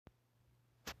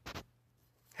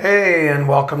Hey, and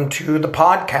welcome to the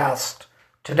podcast.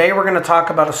 Today we're going to talk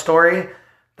about a story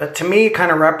that to me kind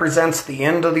of represents the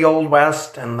end of the Old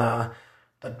West and the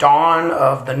dawn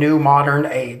of the new modern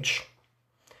age.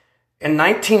 In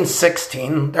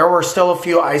 1916, there were still a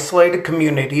few isolated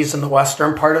communities in the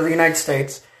western part of the United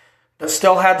States that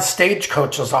still had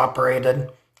stagecoaches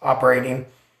operating.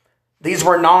 These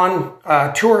were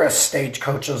non-tourist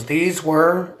stagecoaches. These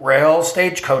were rail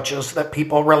stagecoaches that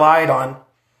people relied on.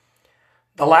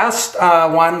 The last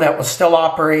one that was still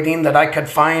operating that I could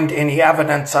find any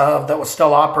evidence of that was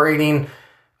still operating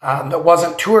that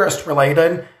wasn't tourist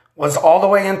related was all the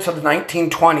way into the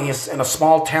 1920s in a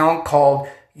small town called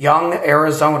Young,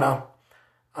 Arizona.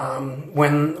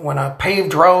 When a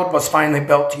paved road was finally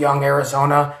built to Young,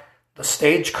 Arizona, the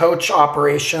stagecoach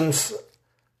operations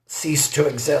ceased to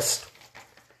exist.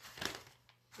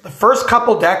 The first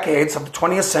couple decades of the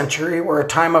 20th century were a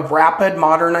time of rapid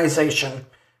modernization.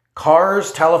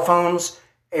 Cars, telephones,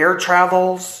 air travel,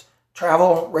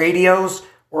 radios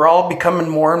were all becoming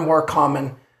more and more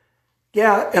common.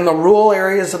 Yeah, in the rural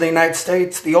areas of the United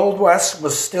States, the Old West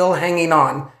was still hanging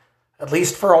on, at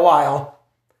least for a while.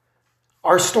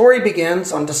 Our story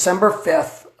begins on December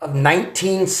 5th of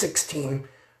 1916,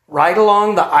 right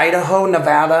along the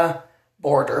Idaho-Nevada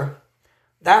border.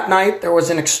 That night, there was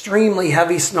an extremely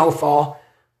heavy snowfall.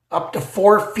 Up to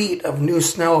 4 feet of new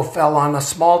snow fell on a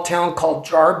small town called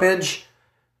Jarbidge,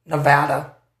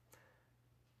 Nevada.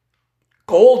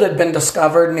 Gold had been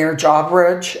discovered near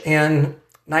Jarbidge in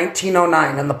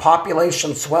 1909, and the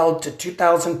population swelled to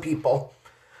 2,000 people.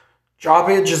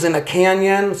 Jarbidge is in a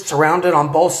canyon surrounded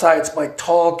on both sides by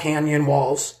tall canyon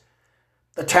walls.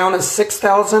 The town is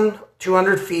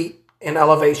 6,200 feet in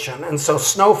elevation, and so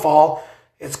snowfall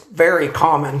is very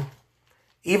common.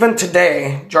 Even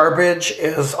today, Jarbidge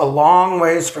is a long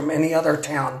ways from any other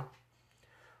town.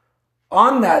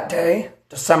 On that day,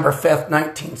 December 5th,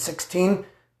 1916,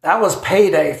 that was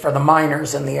payday for the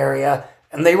miners in the area,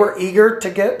 and they were eager to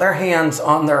get their hands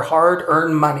on their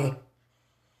hard-earned money.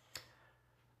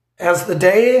 As the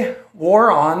day wore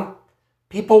on,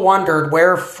 people wondered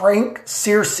where Frank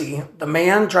Searcy, the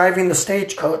man driving the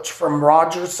stagecoach from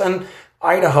Rogerson,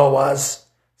 Idaho, was.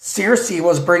 Searcy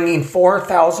was bringing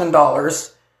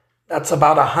 $4,000. That's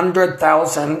about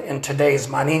 $100,000 in today's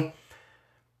money.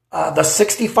 The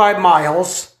 65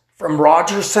 miles from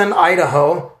Rogerson,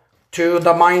 Idaho, to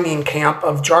the mining camp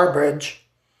of Jarbidge.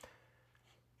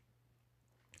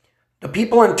 The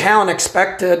people in town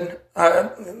expected,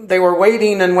 they were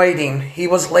waiting and waiting. He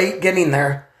was late getting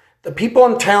there. The people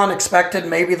in town expected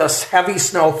maybe the heavy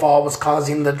snowfall was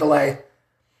causing the delay.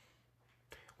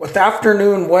 With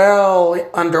afternoon well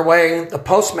underway, the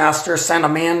postmaster sent a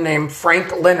man named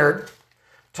Frank Leonard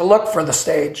to look for the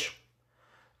stage.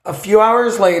 A few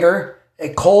hours later, a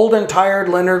cold and tired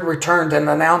Leonard returned and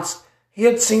announced he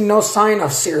had seen no sign of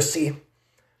Searcy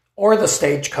or the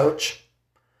stagecoach.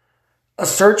 A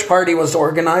search party was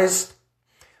organized.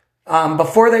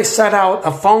 Before they set out,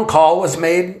 a phone call was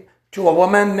made to a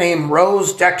woman named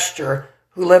Rose Dexter,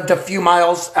 who lived a few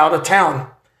miles out of town.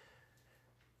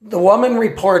 The woman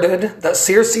reported that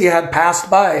Searcy had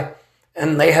passed by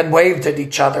and they had waved at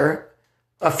each other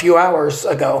a few hours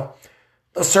ago.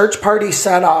 The search party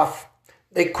set off.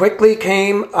 They quickly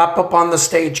came up upon the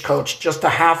stagecoach just a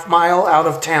half mile out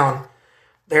of town.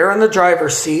 There in the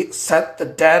driver's seat sat the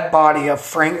dead body of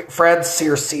Fred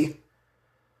Searcy.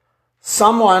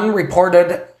 Someone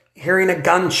reported hearing a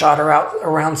gunshot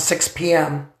around 6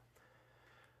 p.m.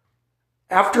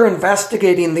 After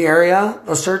investigating the area,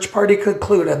 the search party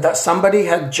concluded that somebody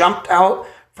had jumped out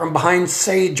from behind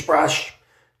sagebrush,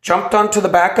 jumped onto the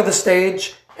back of the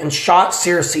stage, and shot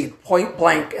Searcy point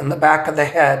blank in the back of the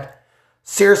head.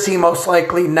 Searcy most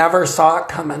likely never saw it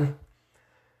coming.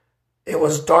 It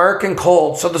was dark and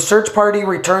cold, so the search party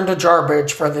returned to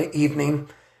Jarbidge for the evening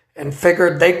and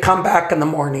figured they'd come back in the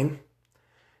morning.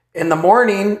 In the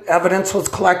morning, evidence was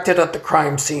collected at the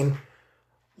crime scene.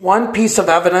 One piece of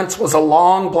evidence was a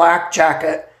long black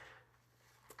jacket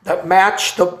that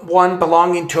matched the one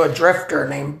belonging to a drifter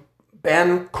named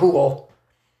Ben Cool.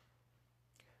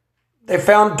 They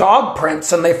found dog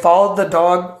prints and they followed the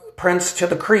dog prints to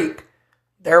the creek.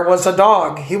 There was a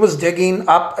dog. He was digging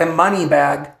up a money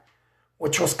bag,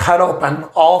 which was cut open,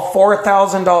 all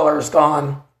 $4,000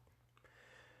 gone.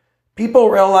 People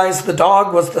realized the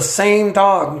dog was the same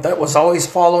dog that was always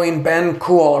following Ben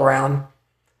Cool around.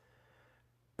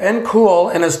 Ben Cool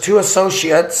and his 2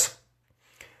 associates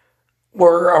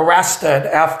were arrested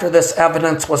after this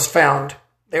evidence was found.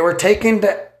 They were taken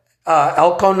to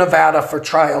Elko, Nevada for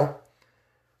trial.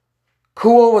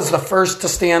 Cool was the first to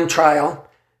stand trial.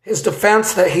 His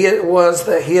defense was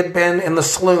that he had been in the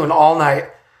saloon all night.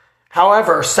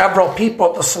 However, several people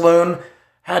at the saloon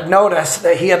had noticed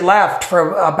that he had left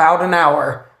for about an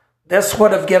hour. This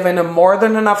would have given him more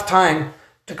than enough time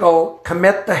to go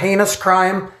commit the heinous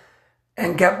crime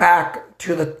and get back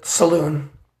to the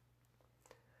saloon.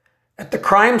 At the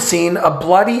crime scene, a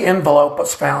bloody envelope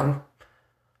was found.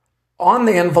 On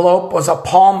the envelope was a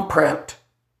palm print,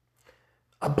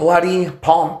 a bloody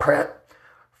palm print.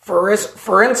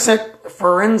 Forensic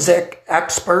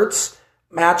experts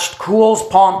matched Kuhl's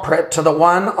palm print to the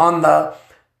one on the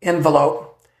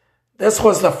envelope. This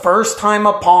was the first time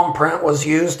a palm print was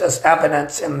used as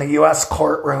evidence in the U.S.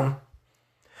 courtroom.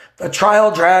 The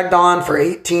trial dragged on for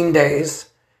 18 days.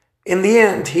 In the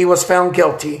end, he was found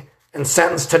guilty and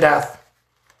sentenced to death.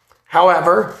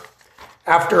 However,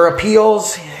 after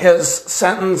appeals, his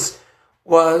sentence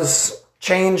was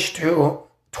changed to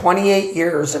 28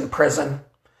 years in prison.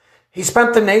 He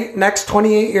spent the next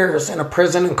 28 years in a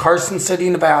prison in Carson City,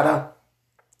 Nevada.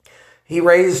 He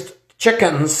raised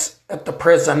chickens at the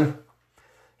prison.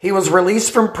 He was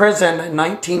released from prison in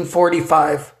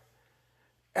 1945.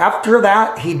 After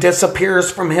that, he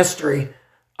disappears from history.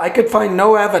 I could find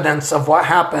no evidence of what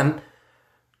happened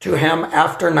to him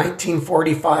after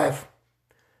 1945.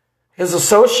 His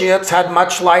associates had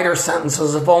much lighter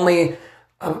sentences of only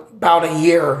about a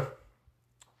year.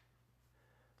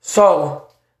 So,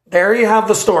 there you have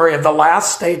the story of the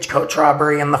last stagecoach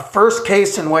robbery and the first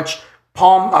case in which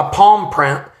a palm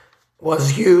print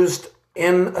was used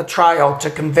in a trial to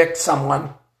convict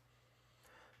someone.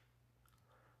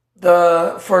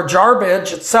 For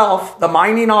Jarbidge itself, the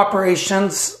mining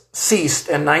operations ceased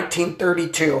in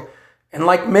 1932, and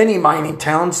like many mining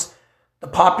towns, the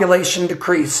population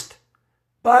decreased.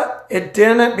 But it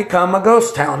didn't become a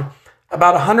ghost town.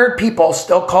 About 100 people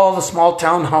still call the small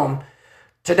town home.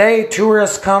 Today,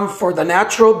 tourists come for the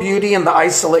natural beauty and the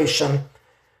isolation.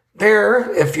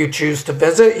 There, if you choose to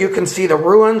visit, you can see the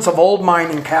ruins of old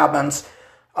mining cabins,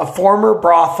 a former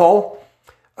brothel,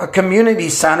 a community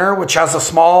center which has a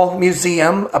small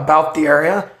museum about the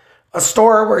area, a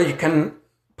store where you can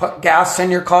put gas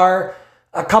in your car,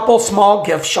 a couple small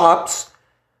gift shops,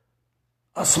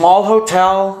 a small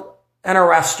hotel, and a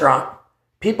restaurant.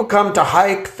 People come to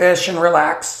hike, fish, and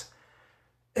relax.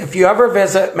 If you ever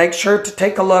visit, make sure to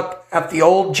take a look at the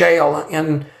old jail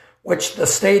in which the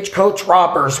stagecoach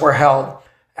robbers were held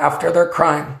after their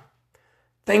crime.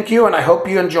 Thank you, and I hope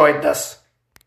you enjoyed this.